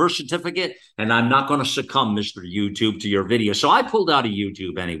my birth certificate, and I'm not going to succumb, Mr. YouTube, to your video. So I pulled out of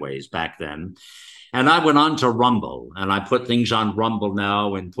YouTube anyways back then. And I went on to Rumble, and I put things on Rumble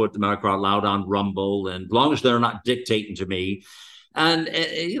now and put America Out Loud on Rumble. And as long as they're not dictating to me, and,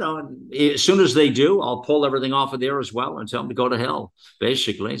 as soon as they do, I'll pull everything off of there as well and tell them to go to hell,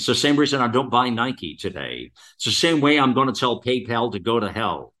 basically. It's the same reason I don't buy Nike today. It's the same way I'm going to tell PayPal to go to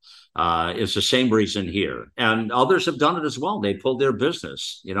hell. It's the same reason here. And others have done it as well. They pulled their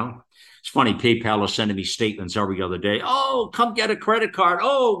business, It's funny, PayPal is sending me statements every other day. Oh, come get a credit card.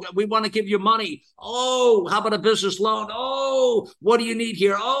 Oh, we want to give you money. Oh, how about a business loan? Oh, what do you need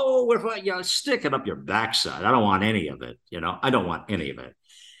here? Oh, stick it up your backside. I don't want any of it. I don't want any of it.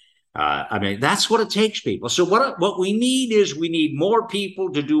 That's what it takes, people. So what we need is we need more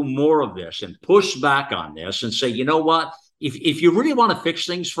people to do more of this and push back on this and say, you know what? If you really want to fix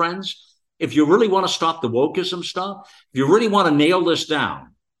things, friends, if you really want to stop the wokeism stuff, if you really want to nail this down,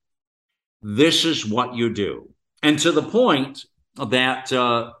 this is what you do. And to the point that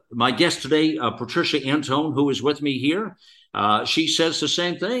my guest today, Patricia Anthone, who is with me here, she says the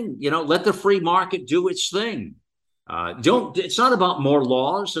same thing. Let the free market do its thing. It's not about more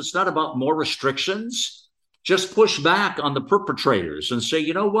laws. It's not about more restrictions. Just push back on the perpetrators and say,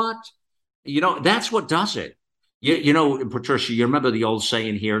 you know what? That's what does it. Patricia, you remember the old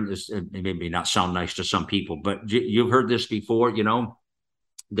saying here, this it may not sound nice to some people, but you've heard this before,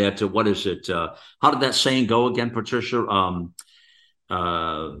 that what is it? How did that saying go again, Patricia?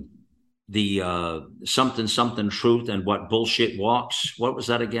 The something truth and what bullshit walks. What was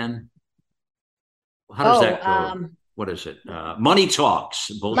that again? How does that go? What is it? Money talks,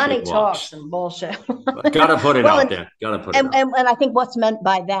 bullshit money walks. Talks and bullshit. Got to put it out there. Got to put it out. And I think what's meant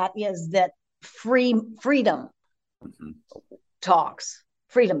by that is that freedom talks.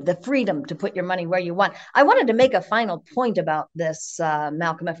 The freedom to put your money where you want. I wanted to make a final point about this,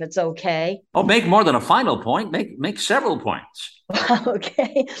 Malcolm, if it's okay. Oh, make more than a final point. Make several points.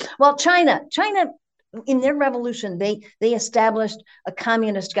 Okay. Well, China, in their revolution, they established a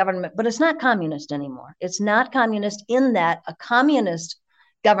communist government, but it's not communist anymore. It's not communist in that a communist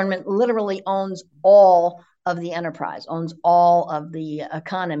government literally owns all of the enterprise, owns all of the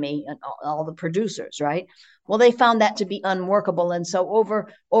economy and all the producers, right? Well, they found that to be unworkable. And so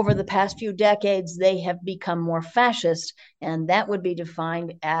over the past few decades, they have become more fascist. And that would be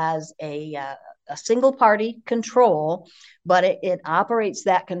defined as a single party control, but it operates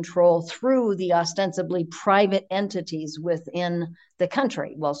that control through the ostensibly private entities within the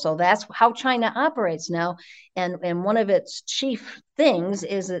country. Well, so that's how China operates now. And one of its chief things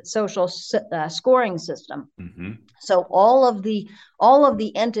is its social scoring system. Mm-hmm. So all of the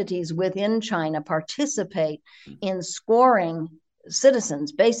entities within China participate in scoring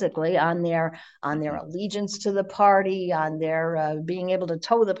citizens basically on their allegiance to the party, on their being able to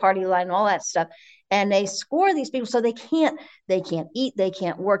toe the party line, all that stuff. And they score these people so they can't eat, they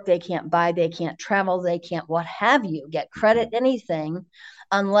can't work, they can't buy, they can't travel, they can't what have you, get credit, anything,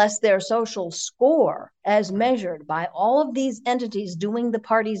 unless their social score, as measured by all of these entities doing the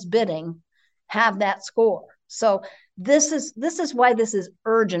party's bidding, have that score. So this is why this is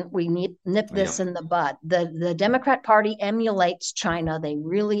urgent. We need nip this in the bud. The Democrat Party emulates China. They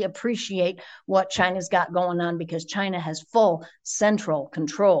really appreciate what China's got going on because China has full central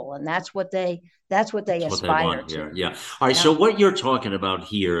control, and that's what they aspire to. Yeah. All right. So what you're talking about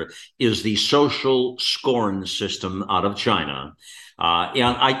here is the social scoring system out of China.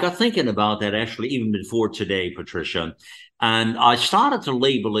 And I got thinking about that actually even before today, Patricia. And I started to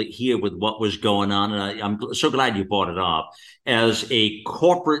label it here with what was going on. And I'm so glad you brought it up as a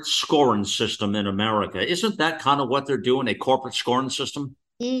corporate scoring system in America. Isn't that kind of what they're doing, a corporate scoring system?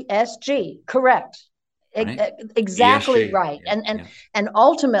 ESG, correct. Right? Exactly ESG. Right. Yeah, and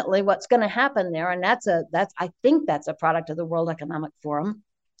ultimately what's going to happen there, and I think that's a product of the World Economic Forum.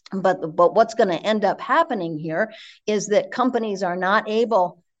 But what's going to end up happening here is that companies are not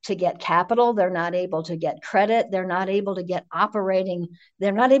able to get capital, they're not able to get credit, they're not able to get operating,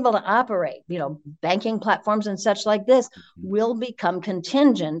 they're not able to operate. Banking platforms and such like this will become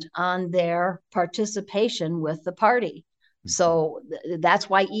contingent on their participation with the party. So that's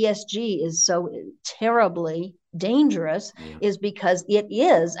why ESG is so terribly dangerous, is because it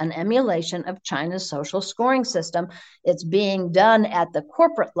is an emulation of China's social scoring system. It's being done at the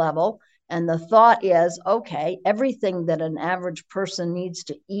corporate level. And the thought is, okay, everything that an average person needs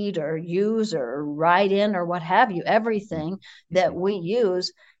to eat or use or ride in or what have you, everything that we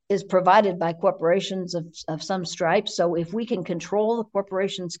use is provided by corporations of some stripe. So if we can control the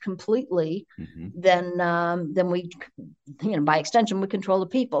corporations completely, then we, by extension, we control the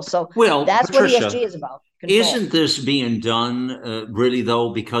people. So that's Patricia, what ESG is about. Control. Isn't this being done really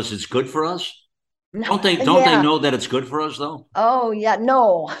though because it's good for us? Don't they know that it's good for us though? Oh yeah,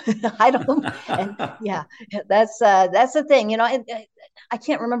 no, I don't. And that's the thing. I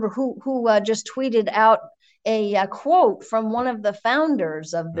can't remember who just tweeted out a quote from one of the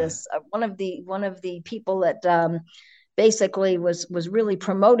founders of this, one of the people that basically was really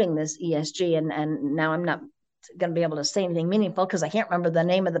promoting this ESG. And now I'm not going to be able to say anything meaningful because I can't remember the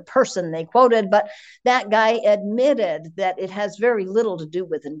name of the person they quoted, but that guy admitted that it has very little to do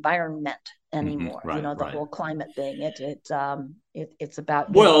with environment anymore. The whole climate thing. It's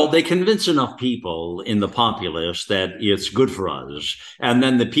about they convince enough people in the populace that it's good for us, and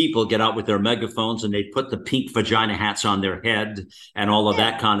then the people get out with their megaphones and they put the pink vagina hats on their head and all of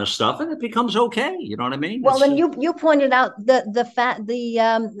that kind of stuff, and it becomes okay. You know what I mean? Well, then you pointed out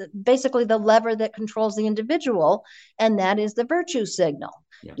basically the lever that controls the individual, and that is the virtue signal.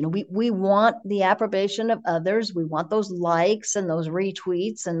 Yeah. We want the approbation of others. We want those likes and those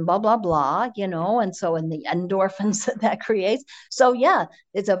retweets and blah, blah, blah, and so in the endorphins that creates. So,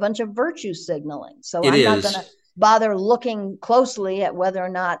 it's a bunch of virtue signaling. So I'm not going to bother looking closely at whether or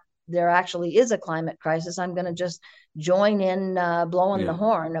not there actually is a climate crisis, I'm going to just join in blowing the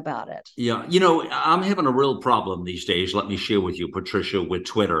horn about it. Yeah. I'm having a real problem these days. Let me share with you, Patricia, with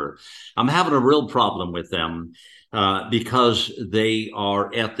Twitter. I'm having a real problem with them because they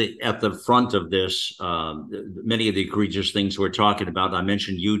are at the front of this. Many of the egregious things we're talking about. I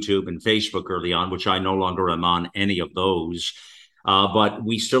mentioned YouTube and Facebook early on, which I no longer am on any of those. But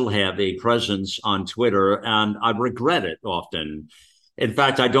we still have a presence on Twitter, and I regret it often. In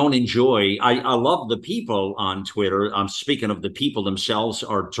fact, I don't enjoy, I love the people on Twitter. I'm speaking of the people themselves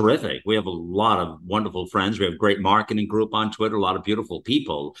are terrific. We have a lot of wonderful friends. We have a great marketing group on Twitter, a lot of beautiful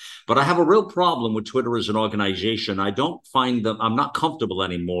people. But I have a real problem with Twitter as an organization. I don't find them, I'm not comfortable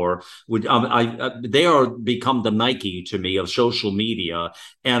anymore with, they are become the Nike to me of social media.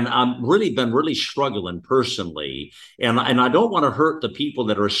 And I've been really struggling personally. And I don't want to hurt the people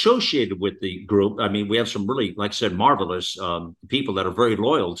that are associated with the group. I mean, we have some really, like I said, marvelous people that are very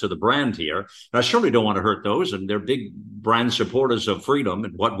loyal to the brand here. And I certainly don't want to hurt those, and they're big brand supporters of freedom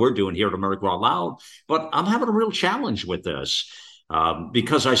and what we're doing here at America Out Loud. But I'm having a real challenge with this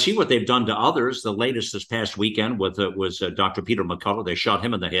because I see what they've done to others. The latest this past weekend was Dr. Peter McCullough. They shot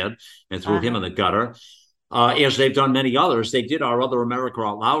him in the head and threw him in the gutter. As they've done many others. They did our other America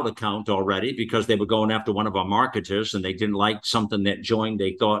Out Loud account already because they were going after one of our marketers and they didn't like something that joined.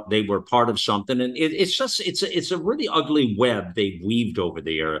 They thought they were part of something. And it's a really ugly web they've weaved over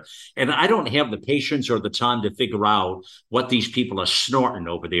there. And I don't have the patience or the time to figure out what these people are snorting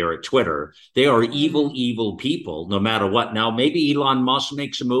over there at Twitter. They are evil, evil people, no matter what. Now, maybe Elon Musk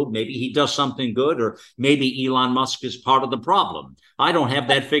makes a move. Maybe he does something good, or maybe Elon Musk is part of the problem. I don't have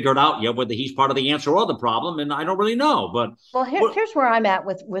that figured out yet, whether he's part of the answer or the problem, and I don't really know. But here's where I'm at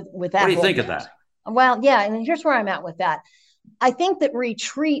with that. What do you think of that? Well, yeah, and here's where I'm at with that. I think that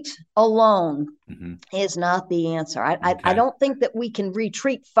retreat alone is not the answer. I don't think that we can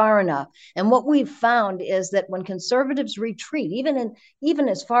retreat far enough. And what we've found is that when conservatives retreat, even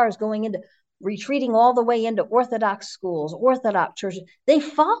as far as going into retreating all the way into Orthodox schools, Orthodox churches, they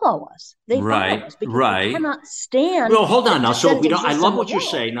follow us. They follow us because they cannot stand. Well, hold on now. So if we don't, I love what you're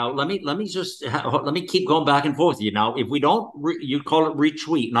saying. Now let me keep going back and forth with you. Now, if we don't, you call it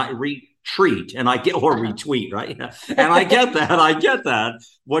retweet, not retreat, and I get or retweet, right? And I get that. I get that.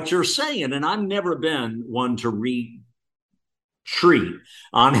 What you're saying, and I've never been one to retreat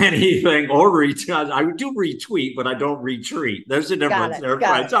on anything or retweet. I do retweet, but I don't retreat. There's a difference there.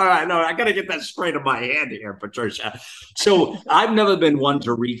 Right. All right, no, I got to get that straight in my head here, Patricia. So I've never been one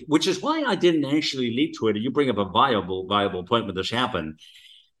to read, which is why I didn't actually leave Twitter. You bring up a viable point when this happened.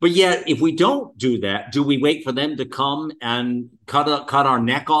 But yet, if we don't do that, do we wait for them to come and cut our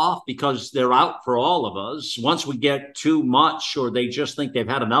neck off because they're out for all of us? Once we get too much, or they just think they've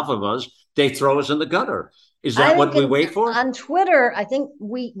had enough of us, they throw us in the gutter. Is that what we wait for? On Twitter, I think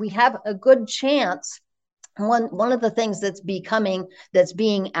we have a good chance. One of the things that's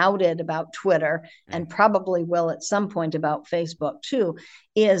being outed about Twitter, and probably will at some point about Facebook too,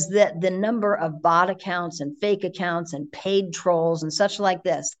 is that the number of bot accounts and fake accounts and paid trolls and such like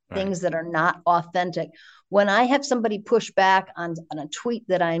this, things that are not authentic. When I have somebody push back on a tweet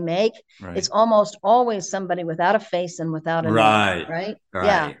that I make, it's almost always somebody without a face and without a name, right?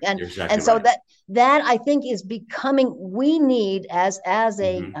 Yeah, and so that I think is becoming. We need as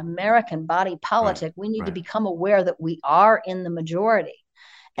a American body politic, we need to become aware that we are in the majority.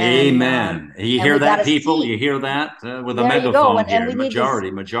 Amen. You hear that, people? You hear that with a megaphone here.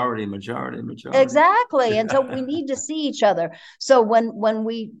 Majority. Exactly. And so we need to see each other. So when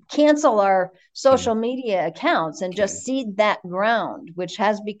we cancel our social media accounts and just cede that ground, which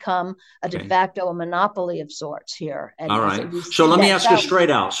has become a de facto monopoly of sorts here. And all right. So let me ask you straight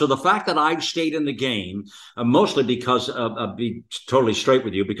out. So the fact that I've stayed in the game, mostly because I'll be totally straight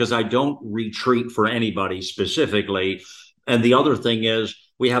with you, because I don't retreat for anybody specifically. And the other thing is,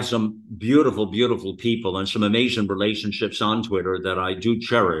 we have some beautiful, beautiful people and some amazing relationships on Twitter that I do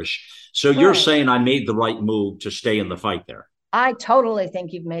cherish. So you're saying I made the right move to stay in the fight there? I totally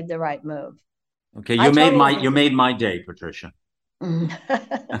think you've made the right move. Okay, you made my day, Patricia. I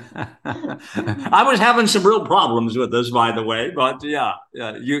was having some real problems with this, by the way, but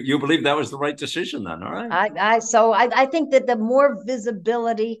you believe that was the right decision then, all right? I think that the more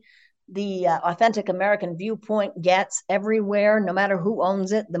visibility the authentic American viewpoint gets everywhere, no matter who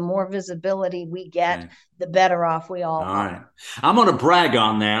owns it, the more visibility we get, the better off we all are. Right. I'm going to brag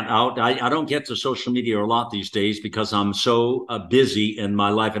on that. I don't get to social media a lot these days because I'm so busy in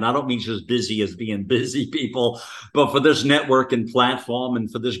my life. And I don't mean just busy as being busy, people, but for this network and platform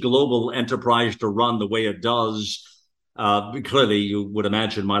and for this global enterprise to run the way it does, Clearly, you would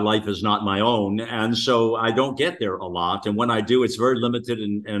imagine my life is not my own. And so I don't get there a lot. And when I do, it's very limited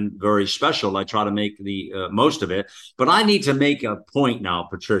and very special. I try to make the most of it. But I need to make a point now,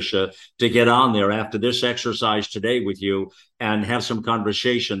 Patricia, to get on there after this exercise today with you and have some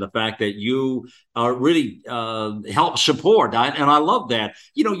conversation. The fact that you really help support. And I love that.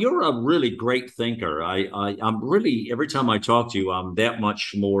 You know, you're a really great thinker. I'm really, every time I talk to you, I'm that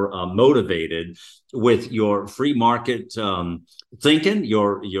much more motivated with your free market thinking.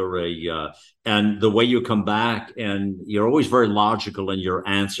 And the way you come back, and you're always very logical in your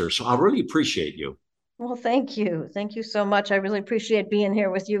answers. So I really appreciate you. Well, thank you. Thank you so much. I really appreciate being here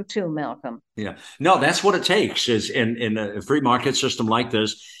with you too, Malcolm. Yeah, no, that's what it takes is in a free market system like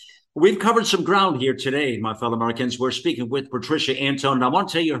this. We've covered some ground here today, my fellow Americans. We're speaking with Patricia Anthone. And I want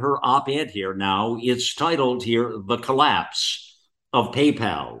to tell you her op-ed here now. It's titled here, "The Collapse of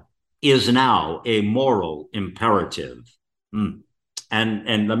PayPal is Now a Moral Imperative." And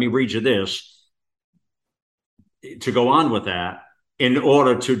let me read you this to go on with that. In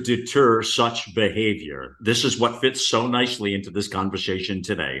order to deter such behavior. This is what fits so nicely into this conversation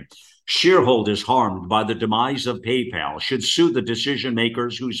today. Shareholders harmed by the demise of PayPal should sue the decision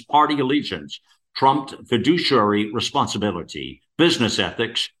makers whose party allegiance trumped fiduciary responsibility, business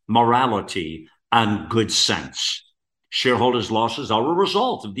ethics, morality, and good sense. Shareholders' losses are a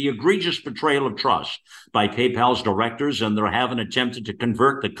result of the egregious betrayal of trust by PayPal's directors, and they haven't attempted to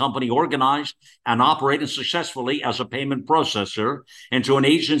convert the company organized and operating successfully as a payment processor into an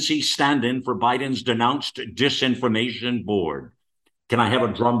agency stand-in for Biden's denounced disinformation board. Can I have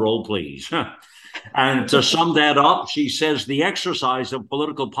a drum roll, please? And to sum that up, she says the exercise of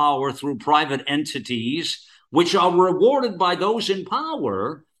political power through private entities, which are rewarded by those in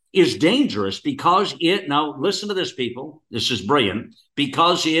power, is dangerous because it, now listen to this, people, this is brilliant,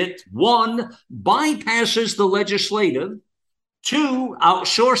 because it, 1, bypasses the legislative, 2,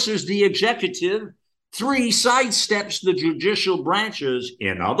 outsources the executive, 3, sidesteps the judicial branches.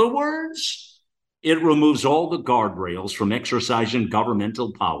 In other words, it removes all the guardrails from exercising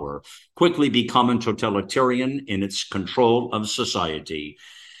governmental power, quickly becoming totalitarian in its control of society.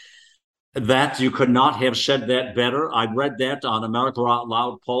 That you could not have said that better. I read that on America Out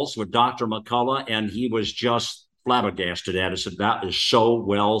Loud Pulse with Dr. McCullough, and he was just flabbergasted at it. Said, that is so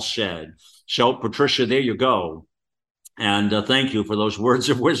well said. So, Patricia, there you go. And thank you for those words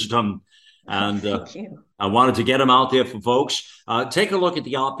of wisdom. And thank you. I wanted to get them out there for folks. Take a look at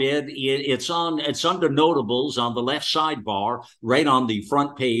the op-ed. It's under notables on the left sidebar, right on the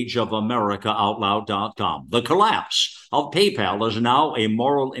front page of AmericaOutloud.com. The collapse of PayPal is now a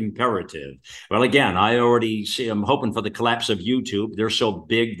moral imperative. Well, again, I already see, I'm hoping for the collapse of YouTube. They're so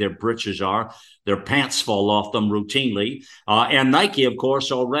big, their britches are. Their pants fall off them routinely. And Nike, of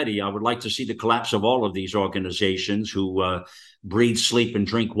course, already. I would like to see the collapse of all of these organizations who breathe, sleep, and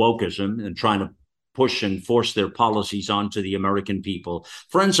drink wokeism and trying to push and force their policies onto the American people.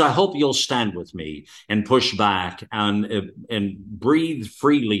 Friends, I hope you'll stand with me and push back and breathe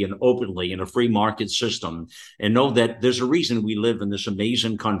freely and openly in a free market system, and know that there's a reason we live in this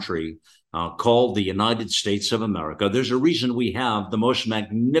amazing country called the United States of America. There's a reason we have the most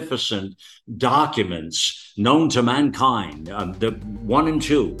magnificent documents known to mankind, the 1 and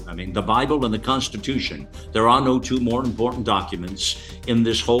 2. I mean, the Bible and the Constitution. There are no 2 more important documents in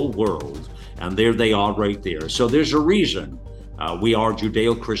this whole world. And there they are right there. So there's a reason we are a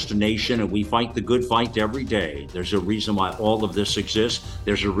Judeo-Christian nation, and we fight the good fight every day. There's a reason why all of this exists.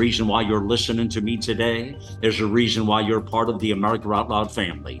 There's a reason why you're listening to me today. There's a reason why you're part of the America Out Loud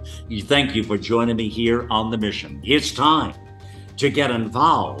family. Thank you for joining me here on the mission. It's time to get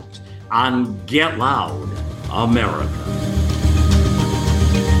involved and get loud, America.